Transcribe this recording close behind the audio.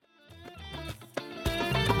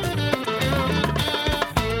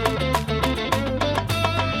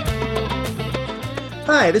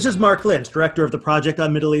Hi, this is Mark Lynch, Director of the Project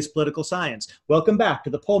on Middle East Political Science. Welcome back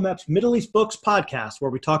to the PolMaps Middle East Books podcast,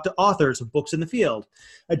 where we talk to authors of books in the field.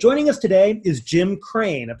 Joining us today is Jim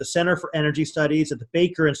Crane of the Center for Energy Studies at the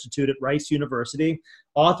Baker Institute at Rice University,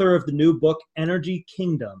 author of the new book, Energy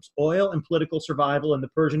Kingdoms, Oil and Political Survival in the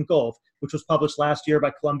Persian Gulf, which was published last year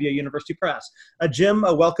by Columbia University Press. Jim,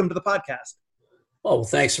 welcome to the podcast. Oh,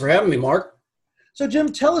 thanks for having me, Mark. So,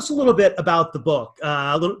 Jim, tell us a little bit about the book.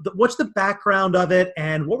 What's the background of it,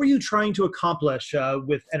 and what were you trying to accomplish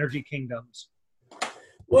with Energy Kingdoms?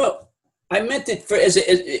 Well, I meant it for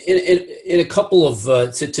in a couple of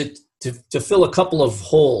to fill a couple of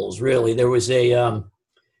holes. Really, there was a when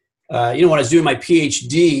I was doing my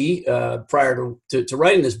PhD prior to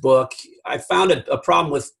writing this book, I found a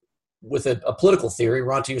problem with a political theory,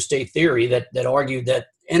 rentier state theory, that argued that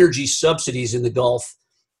energy subsidies in the Gulf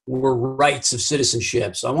were rights of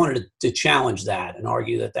citizenship. So I wanted to challenge that and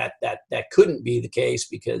argue that couldn't be the case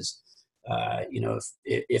because,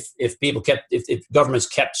 if governments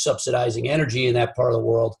kept subsidizing energy in that part of the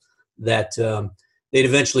world, that they'd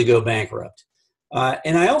eventually go bankrupt.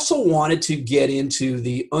 And I also wanted to get into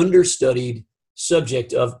the understudied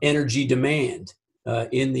subject of energy demand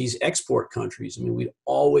in these export countries. I mean, we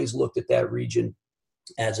always looked at that region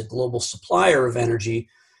as a global supplier of energy,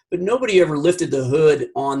 but nobody ever lifted the hood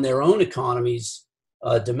on their own economies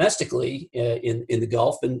domestically in the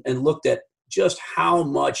Gulf and looked at just how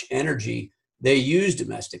much energy they use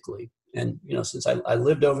domestically. And since I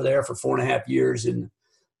lived over there for 4.5 years in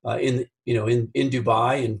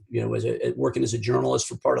Dubai, and was working as a journalist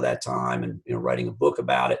for part of that time, and writing a book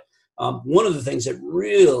about it, one of the things that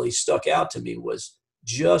really stuck out to me was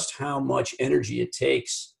just how much energy it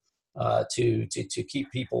takes to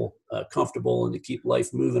keep people comfortable and to keep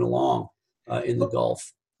life moving along in the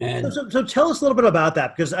Gulf. And so tell us a little bit about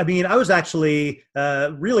that, because I was actually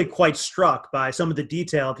really quite struck by some of the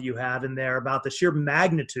detail that you have in there about the sheer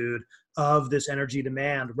magnitude of this energy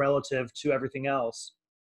demand relative to everything else.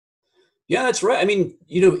 Yeah, that's right.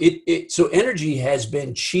 So energy has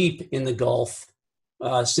been cheap in the Gulf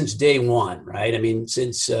since day one, right?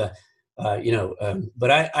 Since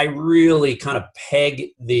but I really kind of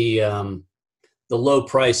peg the low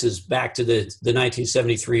prices back to the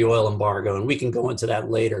 1973 oil embargo, and we can go into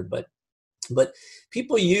that later. But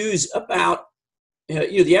people use about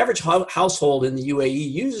the average household in the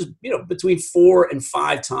UAE uses between 4 and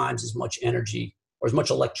 5 times as much energy, or as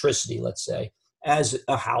much electricity, let's say, as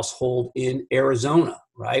a household in Arizona,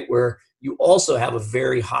 right, where you also have a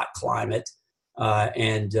very hot climate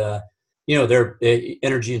and they're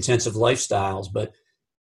energy intensive lifestyles. But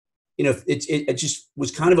it just was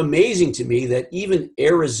kind of amazing to me that even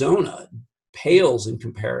Arizona pales in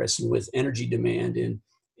comparison with energy demand in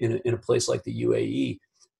a place like the UAE.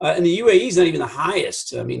 And the UAE is not even the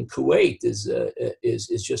highest. Kuwait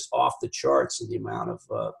is just off the charts in the amount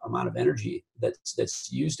of energy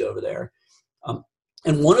that's used over there.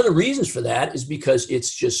 And one of the reasons for that is because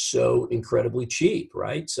it's just so incredibly cheap,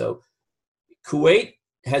 right? So Kuwait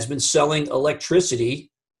has been selling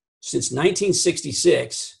electricity since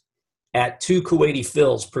 1966 at 2 Kuwaiti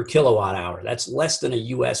fils per kilowatt hour. That's less than a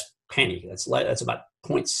U.S. penny. That's about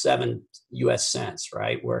 0.7 U.S. cents,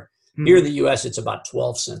 right? Where here in the U.S. it's about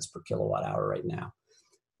 12 cents per kilowatt hour right now.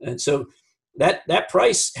 And so that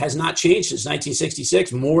price has not changed since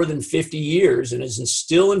 1966, more than 50 years, and is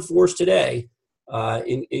still in force today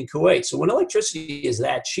in Kuwait. So when electricity is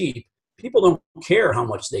that cheap, people don't care how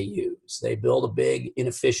much they use. They build a big,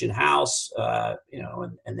 inefficient house,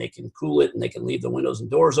 and they can cool it, and they can leave the windows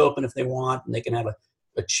and doors open if they want, and they can have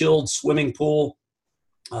a chilled swimming pool,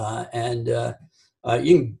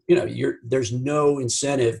 there's no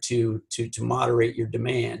incentive to moderate your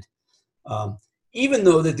demand, even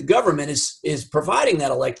though that the government is providing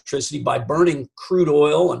that electricity by burning crude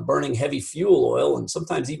oil and burning heavy fuel oil, and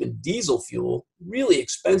sometimes even diesel fuel, really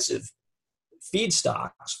expensive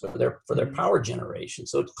feedstocks for their power generation.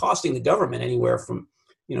 So it's costing the government anywhere from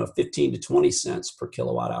 15 to 20 cents per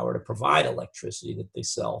kilowatt hour to provide electricity that they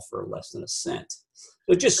sell for less than a cent. So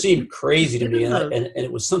it just seemed crazy to me, and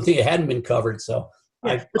it was something that hadn't been covered. So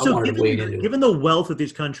I wanted to wade into it. Given the wealth of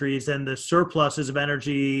these countries and the surpluses of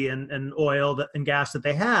energy and oil and gas that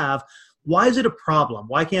they have, why is it a problem?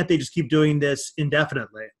 Why can't they just keep doing this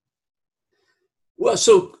indefinitely? Well,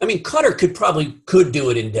 so, Qatar could do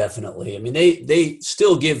it indefinitely. They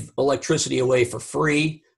still give electricity away for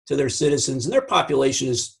free to their citizens, and their population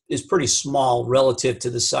is pretty small relative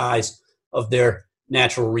to the size of their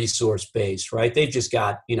natural resource base, right? They've just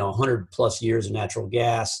got, 100 plus years of natural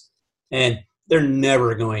gas, and they're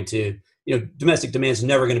never going to, domestic demand is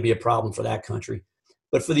never going to be a problem for that country.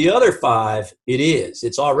 But for the other five,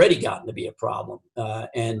 it's already gotten to be a problem.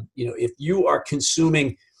 And if you are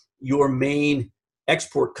consuming your main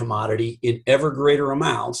export commodity in ever greater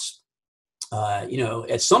amounts,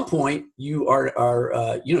 at some point your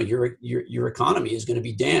economy is going to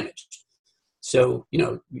be damaged. So,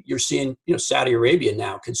 you're seeing, Saudi Arabia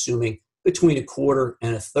now consuming between a quarter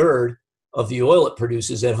and a third of the oil it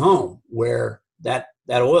produces at home, where that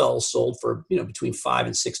oil is sold for, between $5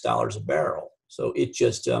 and $6 a barrel. So it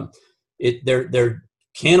just, they're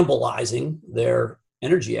cannibalizing their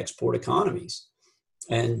energy export economies.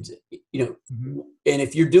 And, and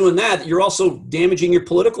if you're doing that, you're also damaging your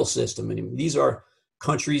political system. I mean, these are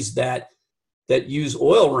countries that use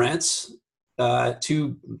oil rents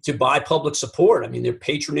to buy public support. I mean, they're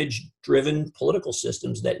patronage-driven political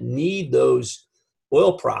systems that need those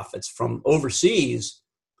oil profits from overseas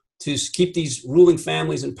to keep these ruling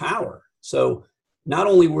families in power. So not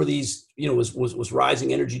only were these, was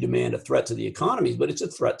rising energy demand a threat to the economies, but it's a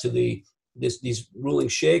threat to these ruling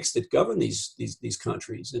sheikhs that govern these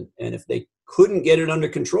countries. And if they couldn't get it under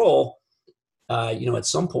control, at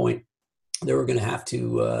some point they were going to have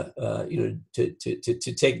to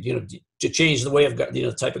change the way of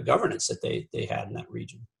the type of governance that they had in that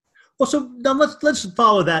region. Well, so now let's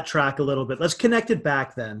follow that track a little bit. Let's connect it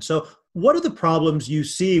back then. So what are the problems you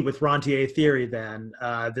see with rentier theory then,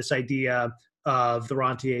 this idea of the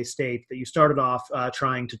rentier state that you started off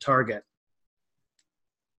trying to target?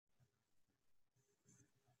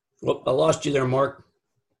 Well, I lost you there, Mark.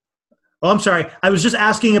 Oh, I'm sorry. I was just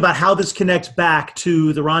asking about how this connects back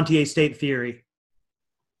to the rentier state theory.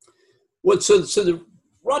 Well, so the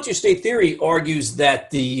rentier state theory argues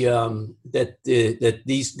that that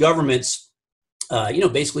these governments,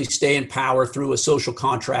 basically stay in power through a social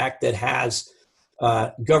contract that has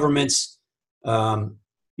governments,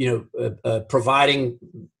 providing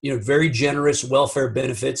very generous welfare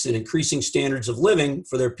benefits and increasing standards of living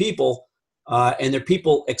for their people, and their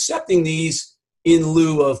people accepting these in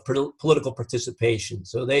lieu of political participation.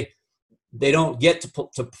 So they don't get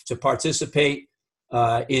to participate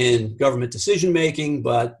in government decision making,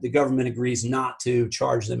 but the government agrees not to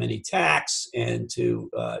charge them any tax and to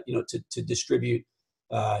distribute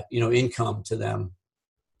income to them,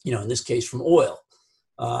 in this case from oil.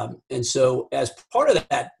 And so as part of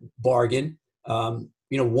that bargain,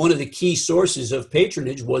 one of the key sources of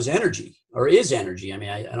patronage was energy, or is energy. I mean,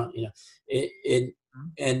 I don't,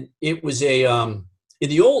 and it was in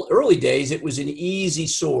the early days, it was an easy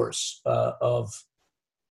source of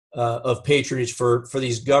patronage for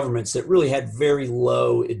these governments that really had very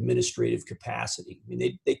low administrative capacity. I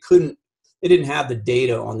mean, they didn't have the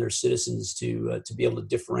data on their citizens to be able to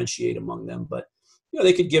differentiate among them, but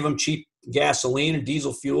they could give them cheap gasoline and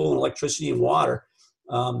diesel fuel and electricity and water,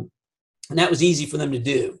 and that was easy for them to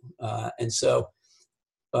do. And so,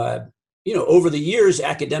 over the years,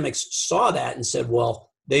 academics saw that and said,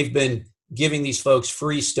 well, they've been giving these folks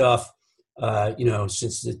free stuff,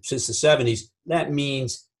 since the 70s. That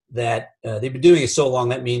means that they've been doing it so long.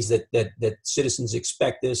 That means that citizens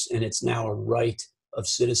expect this, and it's now a right of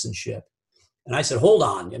citizenship. And I said, hold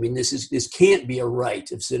on. I mean, this can't be a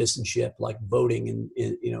right of citizenship like voting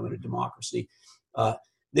in a democracy.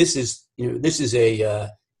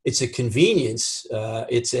 It's a convenience.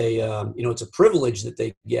 It's a privilege that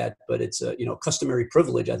they get, but it's a customary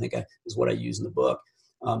privilege, I think is what I use in the book.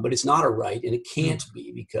 But it's not a right, and it can't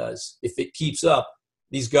be, because if it keeps up,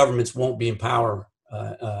 these governments won't be in power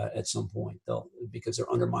at some point, because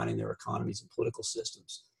they're undermining their economies and political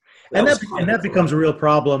systems. And that becomes a real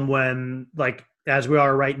problem when, like, as we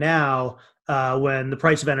are right now, when the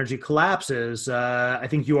price of energy collapses. I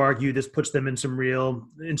think you argue this puts them in some real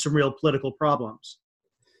political problems.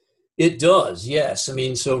 It does, yes. I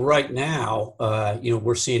mean, so right now,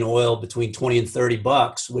 we're seeing oil between $20 and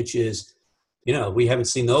 $30, which is, we haven't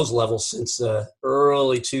seen those levels since the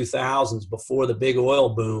early 2000s, before the big oil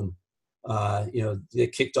boom.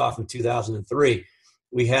 It kicked off in 2003.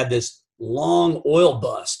 We had this long oil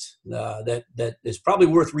bust that is probably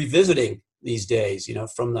worth revisiting these days.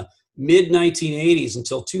 From the mid 1980s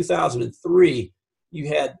until 2003, you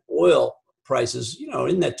had oil prices,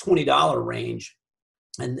 in that $20 range.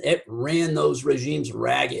 And it ran those regimes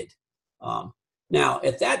ragged. Now,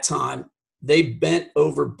 at that time, they bent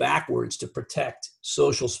over backwards to protect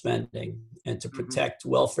social spending and to protect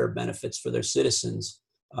welfare benefits for their citizens,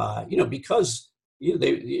 because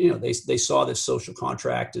they saw this social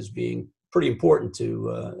contract as being pretty important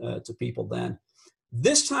to people then.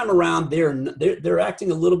 This time around, they're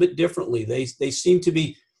acting a little bit differently. They seem to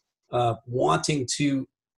be wanting to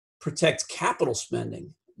protect capital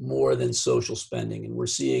spending more than social spending, and we're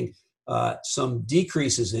seeing some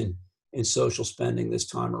decreases in social spending this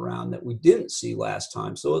time around that we didn't see last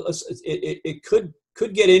time. So it could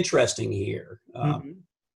get interesting here. Mm-hmm.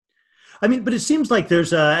 I mean, but it seems like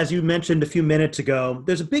there's, as you mentioned a few minutes ago,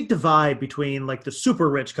 there's a big divide between like the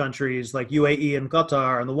super rich countries like UAE and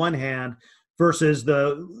Qatar on the one hand versus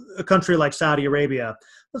a country like Saudi Arabia.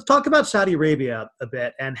 Let's talk about Saudi Arabia a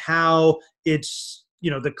bit and how it's,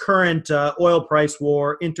 the current oil price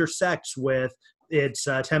war intersects with its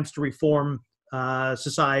attempts to reform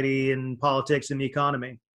society and politics and the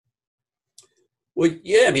economy. Well,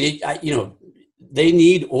 yeah, I mean, they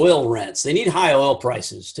need oil rents. They need high oil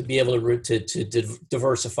prices to be able to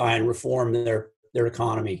diversify and reform their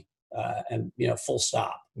economy. And full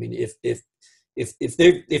stop. I mean,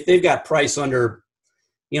 if they've got price under,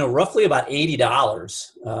 roughly about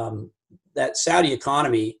 $80, that Saudi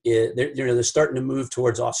economy they're starting to move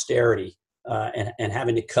towards austerity and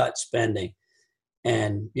having to cut spending.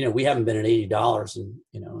 And we haven't been at $80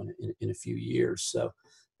 in a few years. So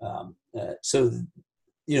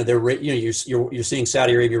you're seeing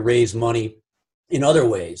Saudi Arabia raise money in other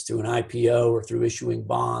ways through an IPO or through issuing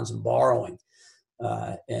bonds and borrowing,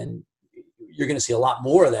 and you're going to see a lot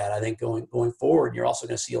more of that, I think, going forward. You're also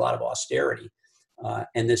going to see a lot of austerity,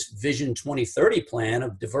 and this Vision 2030 plan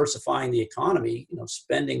of diversifying the economy,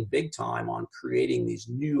 spending big time on creating these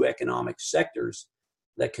new economic sectors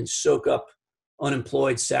that can soak up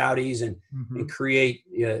unemployed Saudis and create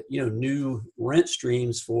new rent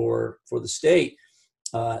streams for the state.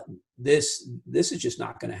 This is just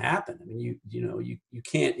not going to happen. I mean, you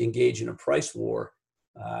can't engage in a price war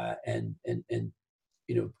and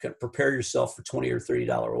prepare yourself for $20 or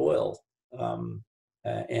 $30 oil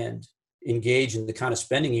and engage in the kind of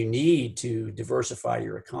spending you need to diversify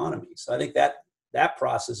your economy. So I think that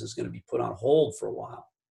process is going to be put on hold for a while.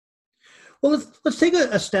 Well, let's take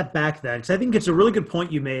a step back then, because I think it's a really good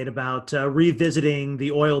point you made about revisiting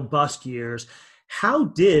the oil bust years. How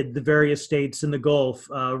did the various states in the Gulf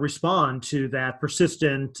respond to that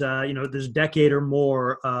persistent, this decade or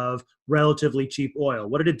more of relatively cheap oil?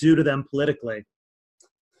 What did it do to them politically?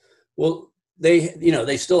 Well,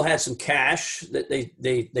 they still had some cash that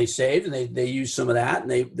they saved, and they used some of that, and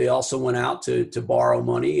they also went out to borrow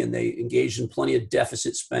money, and they engaged in plenty of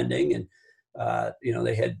deficit spending, and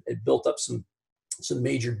they had built up some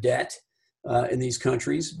major debt in these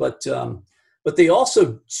countries, but they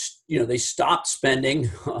also, they stopped spending,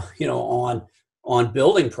 on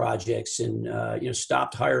building projects and,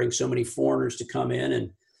 stopped hiring so many foreigners to come in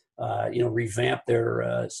and, revamp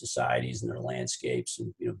their societies and their landscapes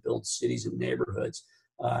and, build cities and neighborhoods.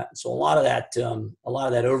 So a lot of that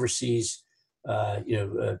overseas,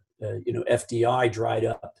 FDI dried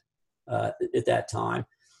up at that time.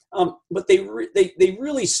 But they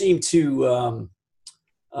really seem to,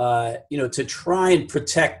 to try and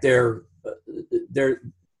protect their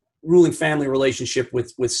ruling family relationship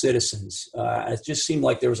with citizens. It just seemed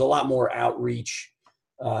like there was a lot more outreach.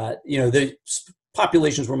 The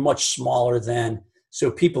populations were much smaller then,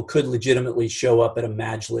 so people could legitimately show up at a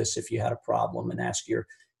majlis if you had a problem and ask your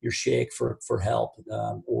sheikh for help,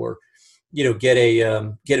 or get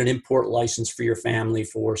an import license for your family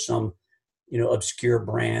for some obscure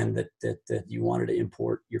brand that you wanted to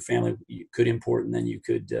import. Your family you could import, and then you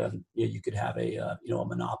could have a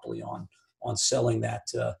monopoly on selling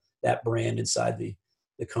that brand inside the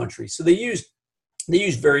country. So they used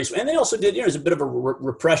various, and they also did, there's a bit of a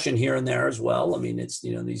repression here and there as well. I mean, it's,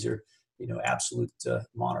 these are, absolute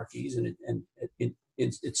monarchies, and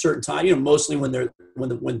at certain time, mostly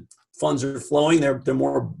when funds are flowing, they're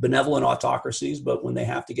more benevolent autocracies, but when they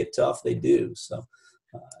have to get tough, they do. So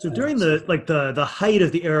during the height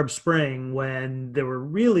of the Arab Spring, when they were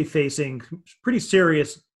really facing pretty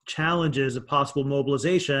serious challenges of possible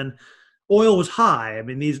mobilization, oil was high. I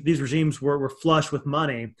mean, these regimes were flush with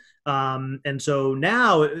money. And so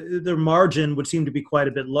now their margin would seem to be quite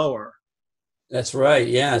a bit lower. That's right.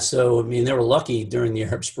 Yeah. So, I mean, they were lucky during the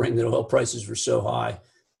Arab Spring that oil prices were so high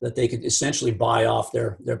that they could essentially buy off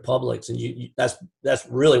their publics. And that's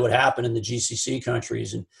really what happened in the GCC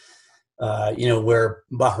countries. And, where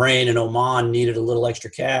Bahrain and Oman needed a little extra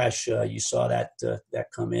cash, you saw that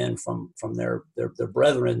come in from their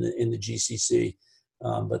brethren in the GCC.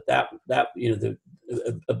 But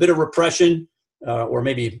a bit of repression, or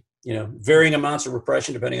maybe, varying amounts of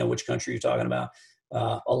repression, depending on which country you're talking about,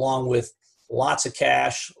 along with lots of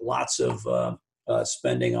cash, lots of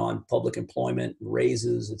spending on public employment,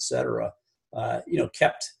 raises, et cetera,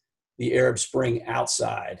 kept the Arab Spring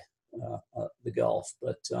outside the Gulf.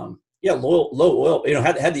 But low oil,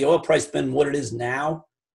 had the oil price been what it is now,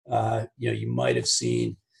 you might have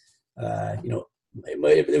seen,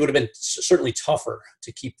 it would have been certainly tougher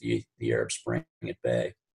to keep the Arab Spring at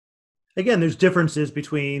bay. Again, there's differences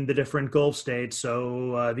between the different Gulf states.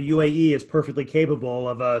 So the UAE is perfectly capable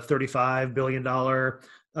of a $35 billion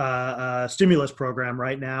stimulus program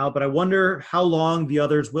right now, but I wonder how long the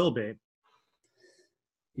others will be.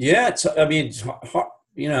 Yeah, I mean, it's hard,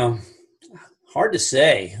 hard to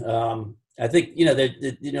say. I think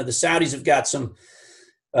the Saudis have got some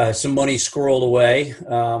money squirreled away,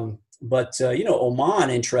 but Oman,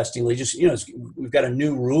 interestingly, just we've got a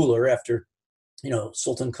new ruler after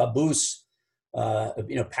Sultan Qaboos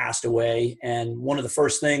passed away, and one of the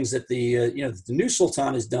first things that the new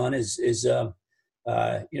sultan has done is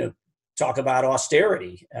talk about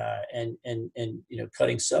austerity and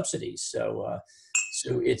cutting subsidies. So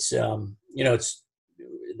it's that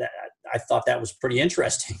I thought that was pretty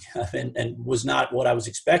interesting and was not what I was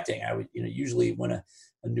expecting. I would usually when a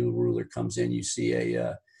new ruler comes in, you see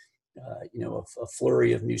a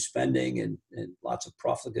flurry of new spending and lots of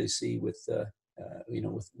profligacy with the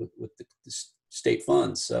state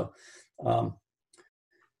funds. So,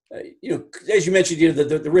 as you mentioned,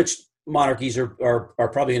 the rich monarchies are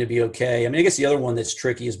probably going to be okay. I mean, I guess the other one that's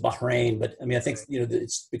tricky is Bahrain, but I mean, I think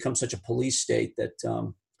it's become such a police state that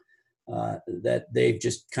that they've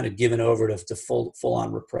just kind of given over to full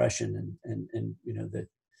on repression and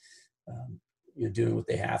doing what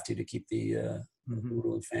they have to keep the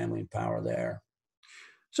ruling family in power there.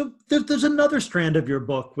 So there's another strand of your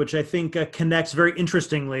book, which I think connects very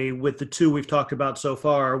interestingly with the two we've talked about so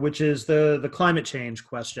far, which is the climate change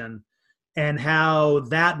question and how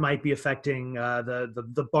that might be affecting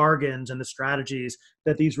the bargains and the strategies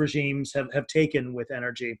that these regimes have taken with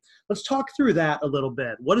energy. Let's talk through that a little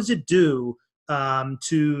bit. What does it do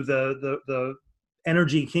to the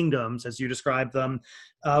energy kingdoms, as you describe them,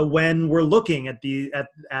 when we're looking at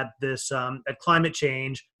at climate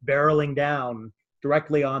change barreling down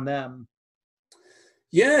directly on them?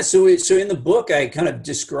 Yeah, so in the book, I kind of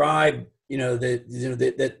describe, I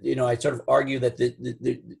sort of argue that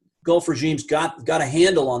the Gulf regimes got a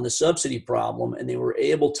handle on the subsidy problem, and they were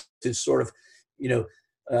able to sort of,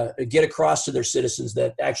 get across to their citizens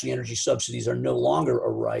that actually energy subsidies are no longer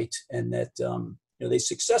a right, and that they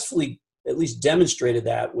successfully at least demonstrated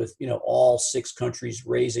that with all 6 countries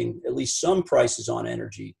raising at least some prices on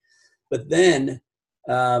energy, but then.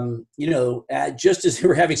 Just as they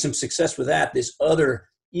were having some success with that, this other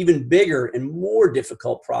even bigger and more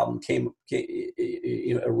difficult problem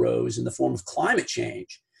arose in the form of climate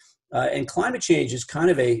change. And climate change is kind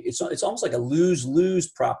of it's almost like a lose-lose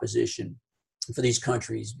proposition for these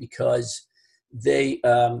countries because they,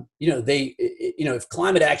 if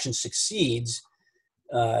climate action succeeds,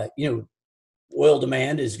 oil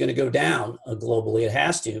demand is going to go down globally. It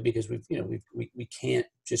has to because we can't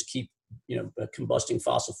just keep combusting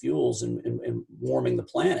fossil fuels and warming the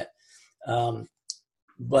planet.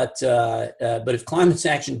 But if climate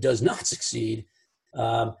action does not succeed,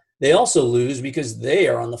 they also lose because they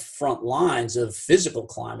are on the front lines of physical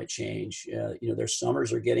climate change. Their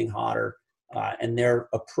summers are getting hotter, and they're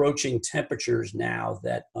approaching temperatures now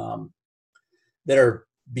that are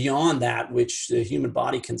beyond that which the human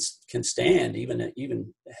body can stand,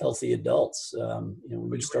 even healthy adults.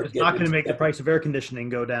 It's not going to make the price of air conditioning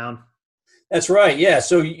go down. That's right. Yeah.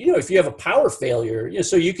 So if you have a power failure,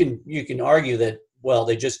 so you can argue that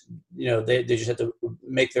they just they just have to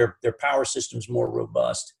make their power systems more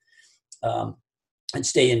robust and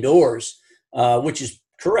stay indoors, which is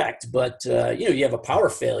correct. But you have a power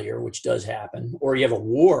failure, which does happen, or you have a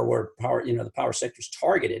war where the power sector is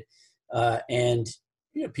targeted, and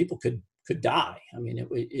people could die. I mean,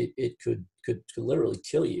 it could literally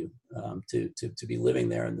kill you to be living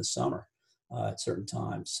there in the summer at certain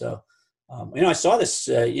times. So. I saw this.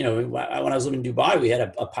 When I was living in Dubai, we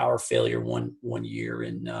had a power failure one year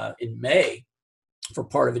in May for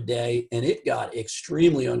part of a day, and it got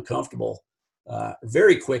extremely uncomfortable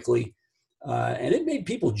very quickly, and it made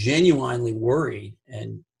people genuinely worried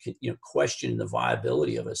and question the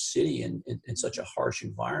viability of a city in such a harsh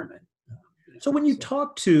environment. So when you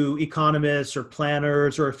talk to economists or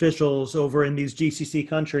planners or officials over in these GCC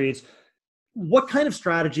countries, what kind of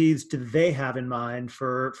strategies do they have in mind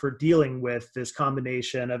for dealing with this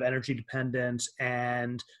combination of energy dependence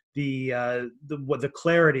and the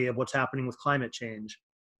clarity of what's happening with climate change?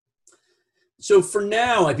 So for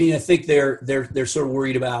now, I mean, I think they're sort of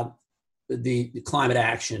worried about the climate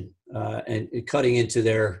action and cutting into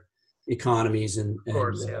their economies and of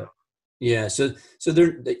course, yeah. So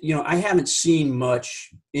they're I haven't seen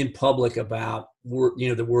much in public about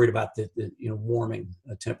they're worried about the warming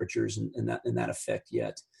temperatures and that effect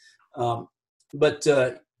yet, but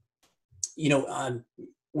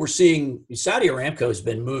we're seeing Saudi Aramco has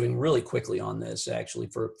been moving really quickly on this actually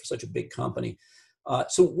for such a big company.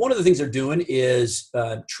 So one of the things they're doing is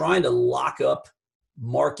trying to lock up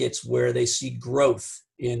markets where they see growth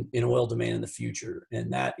in oil demand in the future.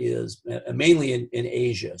 And that is mainly in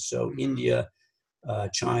Asia. So India,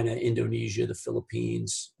 China, Indonesia, the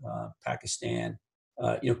Philippines, Pakistan,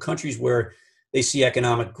 countries where they see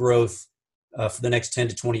economic growth for the next 10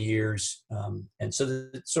 to 20 years. And so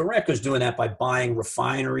Aramco is doing that by buying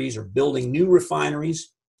refineries or building new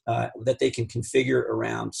refineries that they can configure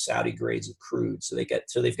around Saudi grades of crude. So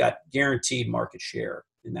they've got guaranteed market share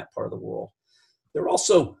in that part of the world. They're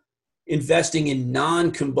also investing in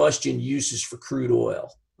non-combustion uses for crude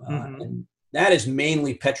oil. And that is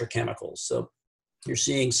mainly petrochemicals. So you're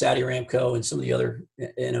seeing Saudi Aramco and some of the other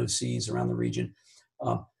NOCs around the region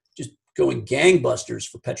just going gangbusters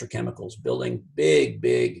for petrochemicals, building big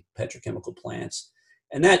petrochemical plants.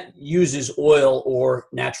 And that uses oil or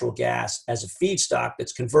natural gas as a feedstock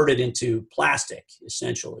that's converted into plastic,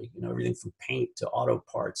 essentially, everything from paint to auto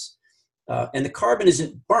parts. And the carbon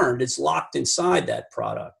isn't burned, it's locked inside that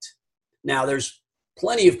product. Now, there's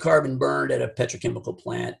plenty of carbon burned at a petrochemical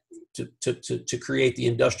plant to create the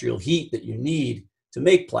industrial heat that you need to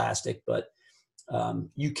make plastic, but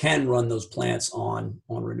you can run those plants on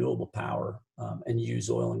renewable power and use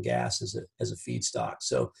oil and gas as a feedstock.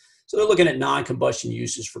 So they're looking at non-combustion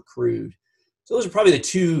uses for crude. So those are probably the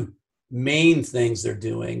two main things they're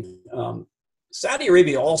doing. Saudi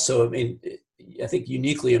Arabia also, I think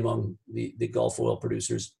uniquely among the Gulf oil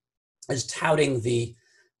producers, is touting the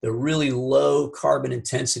really low carbon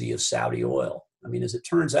intensity of Saudi oil. As it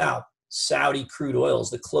turns out, Saudi crude oil is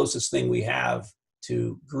the closest thing we have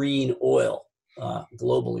to green oil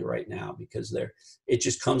globally right now, because it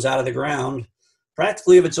just comes out of the ground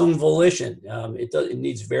practically of its own volition. It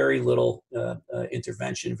needs very little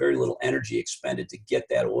intervention, very little energy expended to get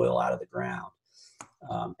that oil out of the ground.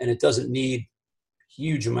 And it doesn't need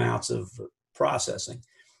huge amounts of processing.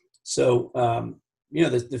 So,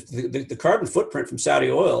 the carbon footprint from Saudi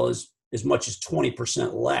oil is as much as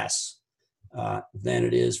 20% less than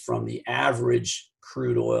it is from the average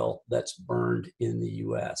crude oil that's burned in the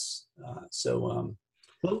U.S. So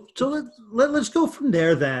let's go from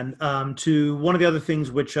there then to one of the other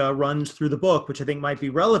things which runs through the book, which I think might be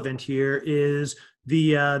relevant here, is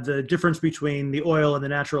the difference between the oil and the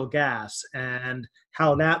natural gas and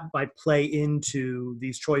how that might play into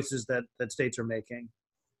these choices that states are making.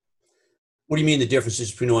 What do you mean the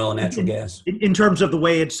differences between oil and natural gas? In terms of the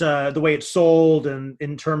way it's sold, and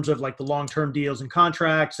in terms of like the long-term deals and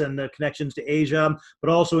contracts and the connections to Asia,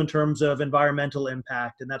 but also in terms of environmental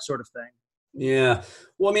impact and that sort of thing. Yeah.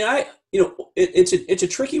 Well, it's a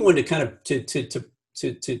tricky one to kind of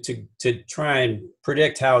to try and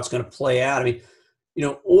predict how it's going to play out.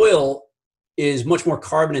 Oil is much more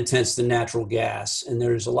carbon intense than natural gas, and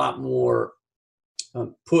there's a lot more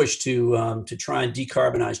push to try and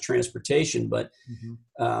decarbonize transportation. But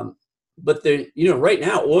right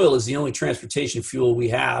now, oil is the only transportation fuel we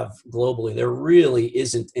have globally. There really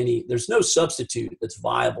isn't any. There's no substitute that's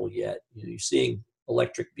viable yet. You're seeing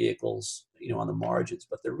electric vehicles, on the margins,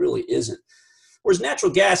 but there really isn't. Whereas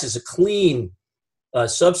natural gas is a clean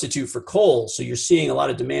substitute for coal. So you're seeing a lot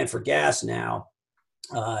of demand for gas now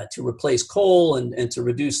to replace coal and to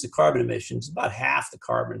reduce the carbon emissions, about half the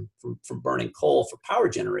carbon from burning coal for power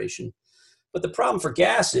generation. But the problem for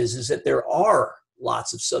gas is that there are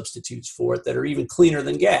lots of substitutes for it that are even cleaner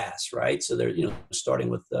than gas, right? So they're, starting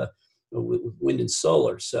with wind and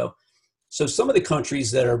solar. So some of the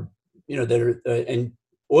countries that are, and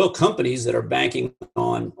oil companies that are banking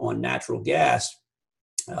on natural gas,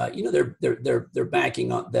 they're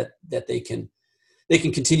banking on that they can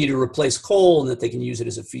continue to replace coal and that they can use it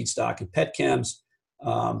as a feedstock in petchems,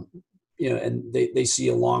 and they see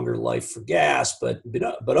a longer life for gas. But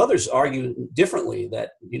others argue differently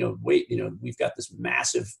that we've got this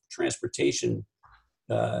massive transportation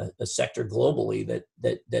sector globally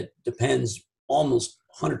that depends almost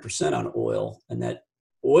 100% on oil, and that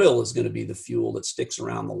oil is going to be the fuel that sticks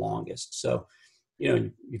around the longest. So,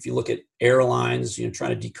 if you look at airlines,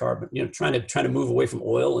 trying to decarbon, trying to move away from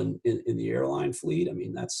oil in the airline fleet,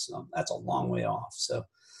 that's a long way off. So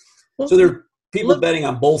there are people betting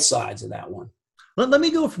on both sides of that one. Let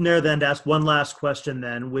me go from there then to ask one last question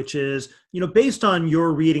then, which is, based on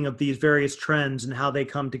your reading of these various trends and how they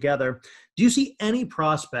come together, do you see any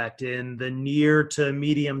prospect in the near to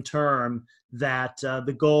medium term that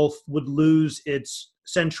the Gulf would lose its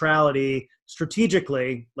centrality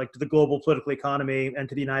strategically, like to the global political economy and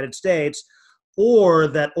to the United States, or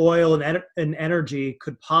that oil and energy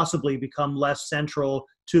could possibly become less central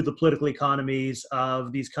to the political economies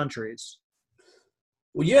of these countries?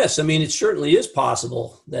 Well, yes. It certainly is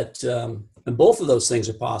possible that And both of those things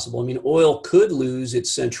are possible. I mean, oil could lose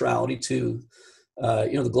its centrality to,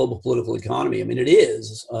 the global political economy. I mean, it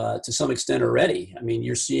is to some extent already. I mean,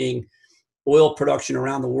 you're seeing oil production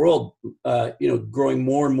around the world, growing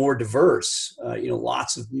more and more diverse.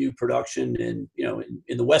 Lots of new production in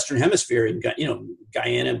the Western Hemisphere, in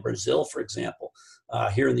Guyana and Brazil, for example,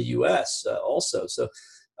 here in the U.S. Also.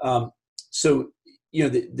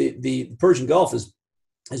 The Persian Gulf is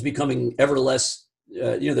becoming ever less.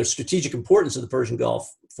 The strategic importance of the Persian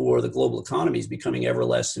Gulf for the global economy is becoming ever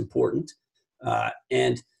less important.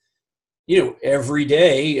 Every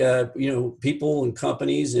day, people and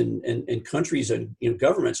companies and countries and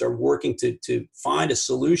governments are working to find a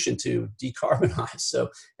solution to decarbonize. So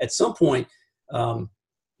at some point, when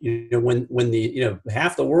the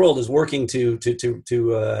half the world is working to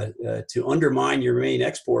undermine your main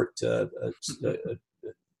export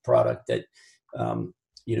product, that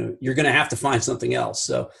you're going to have to find something else.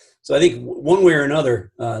 So I think one way or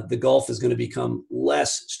another, the Gulf is going to become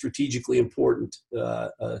less strategically important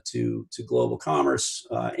to global commerce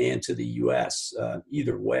and to the U.S.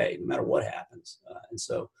 Either way, no matter what happens. And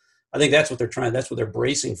so I think that's what they're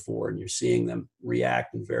bracing for, and you're seeing them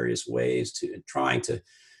react in various ways to trying to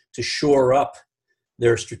shore up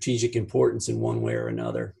their strategic importance in one way or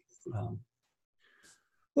another.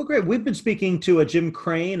 Well, great. We've been speaking to Jim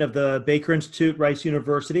Crane of the Baker Institute, Rice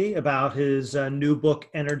University, about his new book,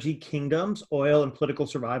 Energy Kingdoms, Oil and Political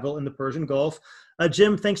Survival in the Persian Gulf.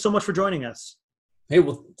 Jim, thanks so much for joining us. Hey,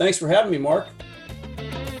 well, thanks for having me, Mark.